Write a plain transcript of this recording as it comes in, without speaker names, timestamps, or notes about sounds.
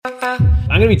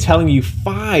I'm going to be telling you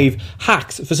 5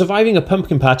 hacks for surviving a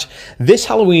pumpkin patch this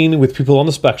Halloween with people on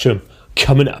the spectrum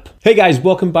coming up. Hey guys,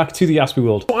 welcome back to the Aspie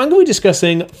World. So I'm going to be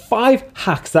discussing 5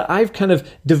 hacks that I've kind of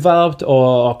developed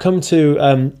or come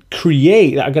to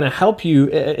create that are going to help you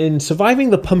in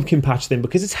surviving the pumpkin patch thing,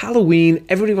 because it's Halloween,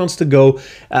 everybody wants to go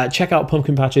check out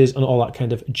pumpkin patches and all that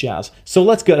kind of jazz. So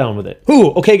let's get on with it. Ooh,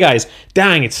 okay guys,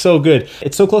 dang, it's so good.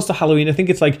 It's so close to Halloween. I think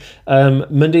it's like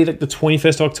Monday, like the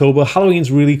 21st of October.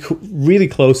 Halloween's really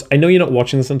close. I know you're not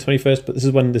watching this on the 21st, but this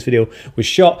is when this video was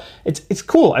shot. It's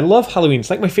cool. I love Halloween. It's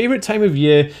like my favorite time of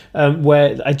year,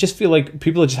 where I just feel like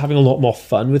people are just having a lot more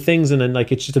fun with things, and then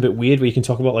like it's just a bit weird where you can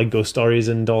talk about like ghost stories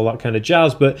and all that kind of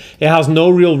jazz, but it has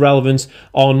no real relevance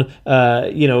on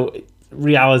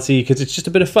reality, because it's just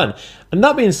a bit of fun. And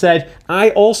that being said,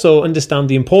 I also understand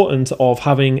the importance of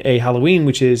having a Halloween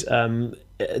which is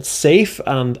safe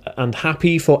and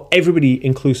happy for everybody,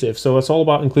 inclusive. So it's all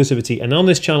about inclusivity, and on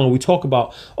this channel we talk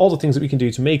about all the things that we can do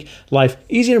to make life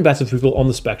easier and better for people on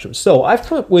the spectrum. So I've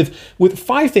come up with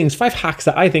 5 hacks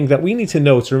that I think that we need to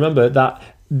know to remember that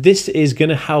this is going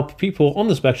to help people on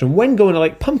the spectrum when going to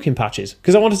like pumpkin patches,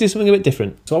 because I want to do something a bit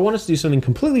different. So I want us to do something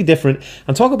completely different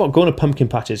and talk about going to pumpkin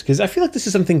patches, because I feel like this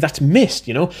is something that's missed.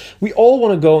 You know, we all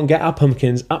want to go and get our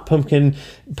pumpkins at pumpkin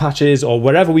patches or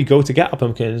wherever we go to get our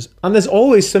pumpkins, and there's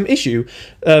always some issue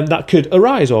that could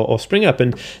arise or spring up,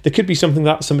 and there could be something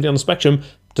that somebody on the spectrum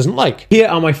doesn't like. Here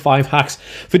are my 5 hacks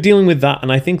for dealing with that,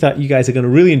 and I think that you guys are going to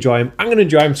really enjoy them. I'm going to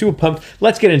enjoy them. Super pumped.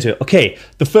 Let's get into it. Okay,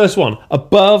 the first one,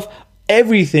 above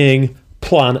everything,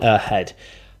 plan ahead.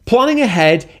 Planning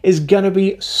ahead is going to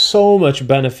be so much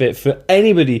benefit for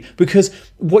anybody, because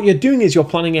what you're doing is you're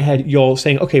planning ahead. You're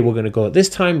saying, okay, we're going to go at this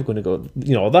time, we're going to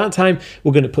go, that time,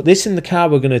 we're going to put this in the car,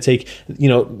 we're going to take,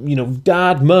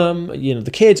 dad, mum, the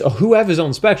kids, or whoever's on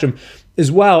the spectrum,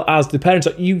 as well as the parents.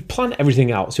 You plan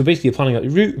everything out. So basically you're planning out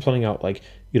your route, you're planning out like,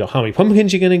 how many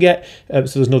pumpkins you're going to get, so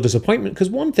there's no disappointment. Because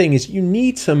one thing is you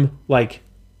need some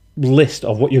list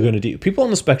of what you're going to do. People on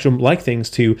the spectrum like things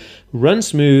to run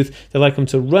smooth. They like them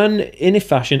to run in a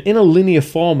fashion, in a linear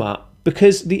format,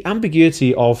 because the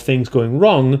ambiguity of things going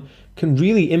wrong can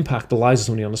really impact the lives of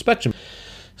somebody on the spectrum.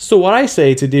 So what I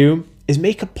say to do is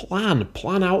make a plan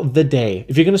out the day.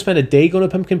 If you're going to spend a day going to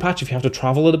a pumpkin patch, if you have to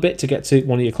travel a little bit to get to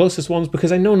one of your closest ones,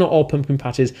 because I know not all pumpkin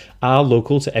patches are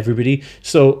local to everybody,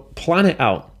 so plan it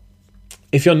out.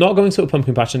 If you're not going to a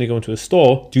pumpkin patch and you're going to a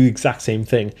store, do the exact same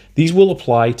thing. These will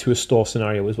apply to a store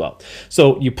scenario as well.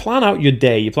 So you plan out your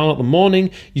day, you plan out the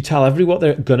morning, you tell everybody what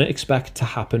they're going to expect to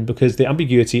happen, because the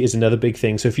ambiguity is another big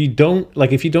thing. So if you don't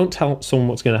tell someone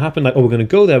what's going to happen, like, oh, we're going to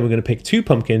go there, we're going to pick 2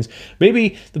 pumpkins,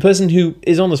 maybe the person who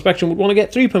is on the spectrum would want to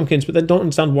get 3 pumpkins, but then don't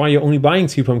understand why you're only buying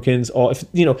 2 pumpkins, or if,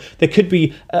 there could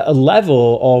be a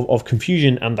level of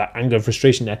confusion and that anger and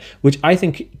frustration there, which I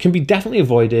think can be definitely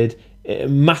avoided,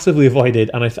 massively avoided,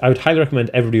 and I would highly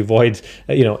recommend everybody avoid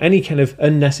any kind of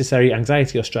unnecessary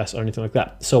anxiety or stress or anything like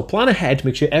that. So plan ahead,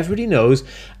 make sure everybody knows,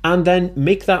 and then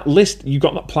make that list. You've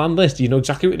got that plan list, you know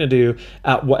exactly what you're going to do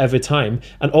at whatever time.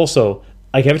 And also,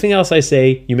 like everything else I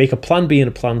say, you make a plan B and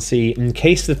a plan C in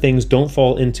case the things don't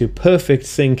fall into perfect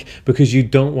sync, because you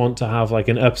don't want to have like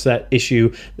an upset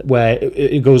issue where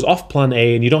it goes off plan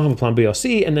A and you don't have a plan B or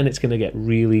C, and then it's going to get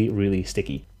really, really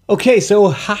sticky. Okay, so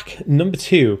hack number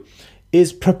 2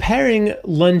 is preparing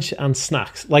lunch and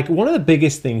snacks. Like, one of the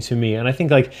biggest things for me, and I think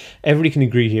like everybody can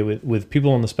agree here with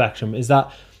people on the spectrum, is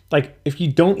that like if you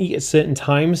don't eat at certain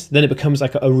times, then it becomes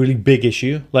like a really big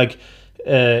issue. Like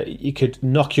you could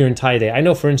knock your entire day. I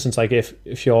know, for instance, like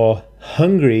if you're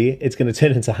hungry, it's going to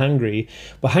turn into hangry,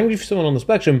 but hangry for someone on the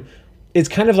spectrum, it's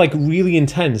kind of like really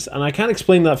intense, and I can't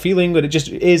explain that feeling, but it just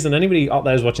is. And anybody out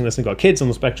there is watching this and got kids on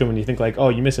the spectrum, and you think like, oh,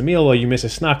 you miss a meal or you miss a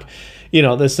snack,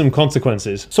 there's some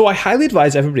consequences. So I highly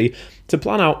advise everybody to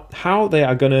plan out how they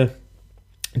are going to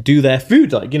do their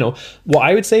food. Like, what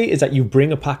I would say is that you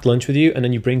bring a packed lunch with you, and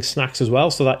then you bring snacks as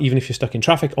well, so that even if you're stuck in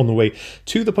traffic on the way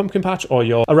to the pumpkin patch, or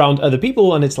you're around other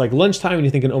people and it's like lunchtime and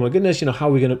you're thinking, oh my goodness, how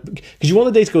are we going to, because you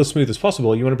want the day to go as smooth as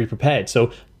possible, you want to be prepared.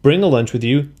 So bring a lunch with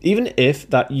you, even if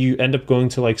that you end up going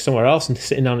to like somewhere else and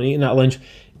sitting down and eating that lunch.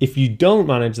 If you don't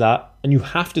manage that and you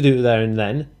have to do it there and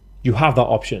then, you have that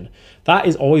option. That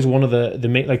is always one of the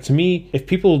main, like, to me, if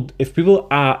people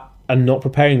are not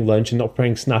preparing lunch and not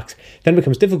preparing snacks, then it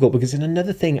becomes difficult, because it's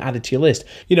another thing added to your list.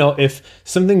 If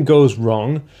something goes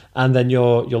wrong and then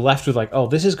you're left with like, oh,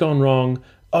 this has gone wrong,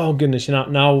 oh goodness,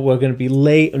 now we're going to be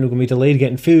late and we're going to be delayed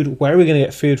getting food. Where are we going to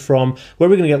get food from? Where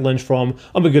are we going to get lunch from?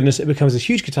 Oh my goodness, it becomes a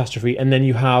huge catastrophe, and then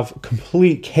you have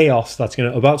complete chaos that's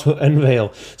about to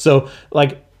unveil. So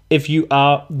like, if you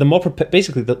are, the more prepared,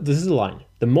 basically this is the line,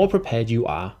 the more prepared you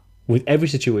are, with every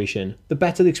situation, the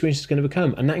better the experience is going to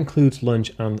become. And that includes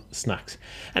lunch and snacks.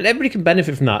 And everybody can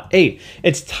benefit from that. A,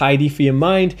 it's tidy for your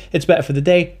mind, it's better for the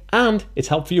day, and it's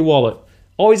helpful for your wallet.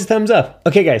 Always a thumbs up.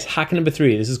 Okay guys, hack number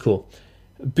 3, this is cool.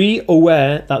 Be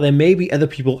aware that there may be other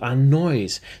people and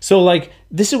noise. So like,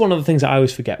 this is one of the things that I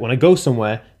always forget. When I go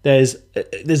somewhere, there's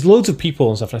loads of people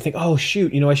and stuff, and I think, oh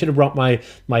shoot, I should have brought my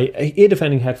ear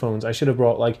defending headphones. I should have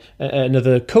brought like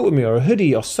another coat with me, or a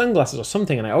hoodie, or sunglasses, or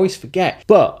something, and I always forget.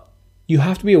 But you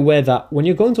have to be aware that when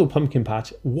you're going to a pumpkin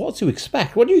patch, what to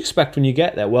expect. What do you expect when you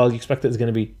get there? Well, you expect that there's going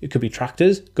to be, it could be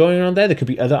tractors going around there. There could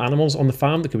be other animals on the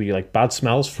farm. There could be like bad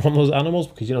smells from those animals,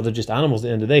 because they're just animals at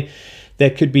the end of the day. There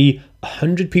could be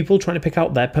 100 people trying to pick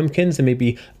out their pumpkins. There may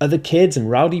be other kids and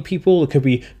rowdy people. There could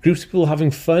be groups of people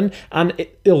having fun. And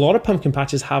a lot of pumpkin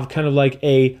patches have kind of like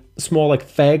a small like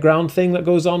fairground thing that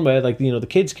goes on, where like, the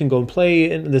kids can go and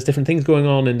play, and there's different things going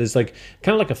on, and there's like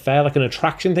kind of like a fair, like an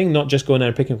attraction thing, not just going there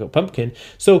and picking up a pumpkin.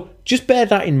 So just bear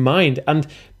that in mind, and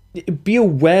be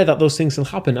aware that those things will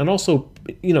happen, and also,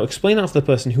 explain that to the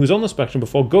person who's on the spectrum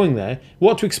before going there,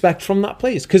 what to expect from that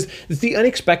place, because it's the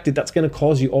unexpected that's going to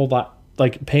cause you all that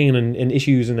like pain and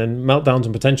issues, and then meltdowns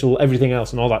and potential everything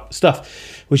else and all that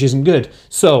stuff, which isn't good.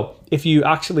 So if you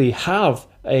actually have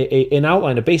an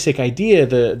outline, a basic idea,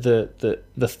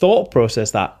 the thought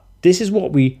process that this is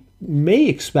what we may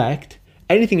expect,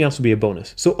 anything else will be a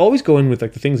bonus. So always go in with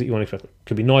like the things that you want to expect. It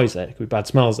could be noise there, it could be bad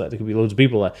smells there, there could be loads of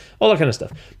people there, all that kind of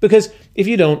stuff. Because if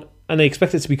you don't, and they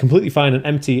expect it to be completely fine and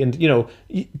empty, and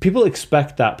people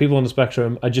expect that people on the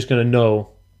spectrum are just going to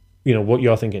know what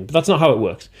you're thinking. But that's not how it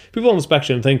works. People on the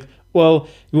spectrum think, well,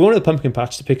 we went to the pumpkin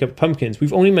patch to pick up pumpkins.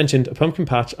 We've only mentioned a pumpkin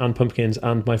patch and pumpkins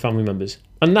and my family members.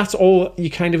 And that's all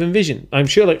you kind of envision. I'm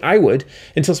sure like I would,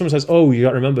 until someone says, oh, you got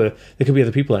to remember, there could be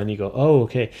other people there. And you go, oh,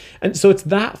 okay. And so it's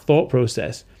that thought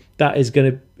process that is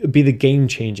going to be the game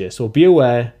changer. So be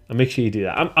aware and make sure you do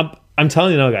that. I'm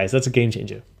telling you now, guys, that's a game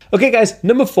changer. Okay, guys,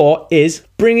 number 4 is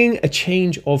bringing a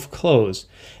change of clothes.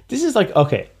 This is like,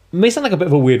 okay, it may sound like a bit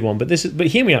of a weird one, but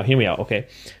hear me out, okay?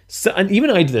 So, and even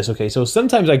I do this, okay? So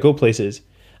sometimes I go places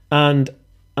and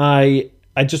I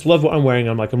just love what I'm wearing.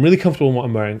 I'm really comfortable in what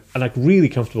I'm wearing, and like really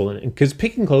comfortable in it. Because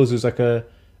picking clothes is like a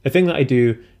thing that I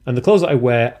do, and the clothes that I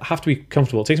wear have to be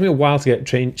comfortable. It takes me a while to get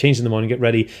changed in the morning, get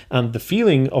ready, and the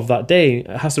feeling of that day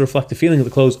has to reflect the feeling of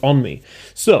the clothes on me.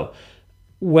 So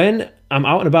when I'm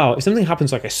out and about, if something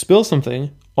happens, like I spill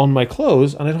something on my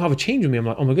clothes and I don't have a change with me, I'm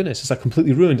like, oh my goodness, it's like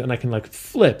completely ruined, and I can like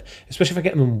flip, especially if I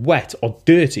get them wet or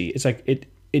dirty. It's like,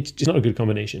 it's just not a good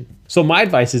combination. So my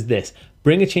advice is this: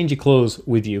 bring a change of clothes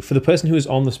with you for the person who is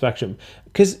on the spectrum.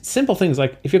 Because simple things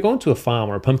like, if you're going to a farm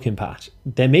or a pumpkin patch,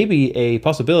 there may be a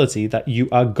possibility that you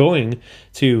are going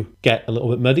to get a little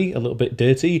bit muddy, a little bit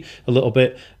dirty, a little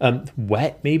bit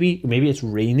wet, maybe it's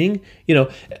raining.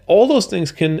 All those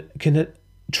things can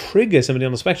trigger somebody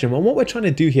on the spectrum. And what we're trying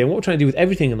to do here, and what we're trying to do with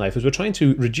everything in life, is we're trying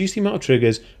to reduce the amount of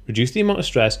triggers, reduce the amount of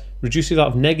stress, reduce the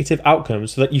amount of negative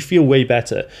outcomes, so that you feel way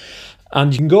better.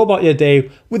 And you can go about your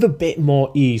day with a bit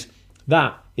more ease.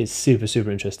 That is super, super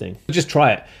interesting. Just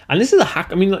try it. And this is a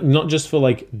hack. I mean, like, not just for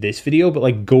like this video, but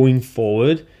like going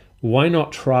forward, why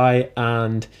not try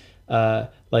and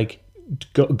like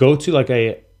go to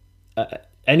like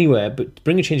anywhere, but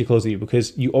bring a change of clothes with you,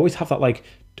 because you always have that like,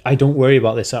 I don't worry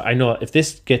about this. I know if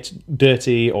this gets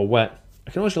dirty or wet,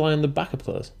 I can always rely on the backup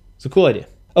clothes. It's a cool idea.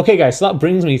 Okay, guys, so that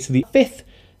brings me to the 5th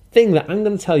thing that I'm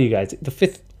going to tell you guys, the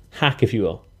 5th hack, if you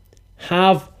will.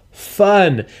 Have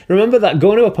fun. Remember that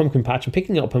going to a pumpkin patch and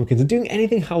picking up pumpkins and doing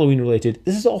anything Halloween related,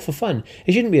 this is all for fun.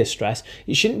 It shouldn't be a stress.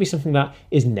 It shouldn't be something that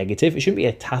is negative. It shouldn't be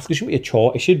a task. It shouldn't be a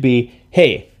chore. It should be,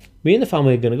 hey, me and the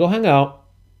family are going to go hang out.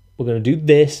 We're going to do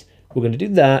this. We're going to do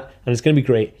that, and it's going to be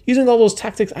great. Using all those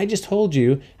tactics I just told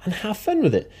you, and have fun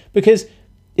with it. Because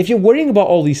if you're worrying about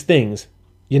all these things,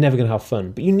 you're never going to have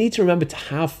fun. But you need to remember to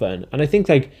have fun. And I think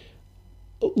like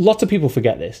lots of people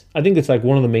forget this. I think it's like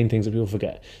one of the main things that people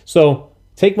forget. So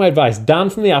take my advice. Dan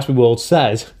from the Aspie World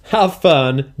says, have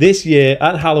fun this year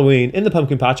at Halloween in the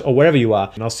pumpkin patch or wherever you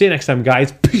are. And I'll see you next time,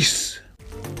 guys. Peace.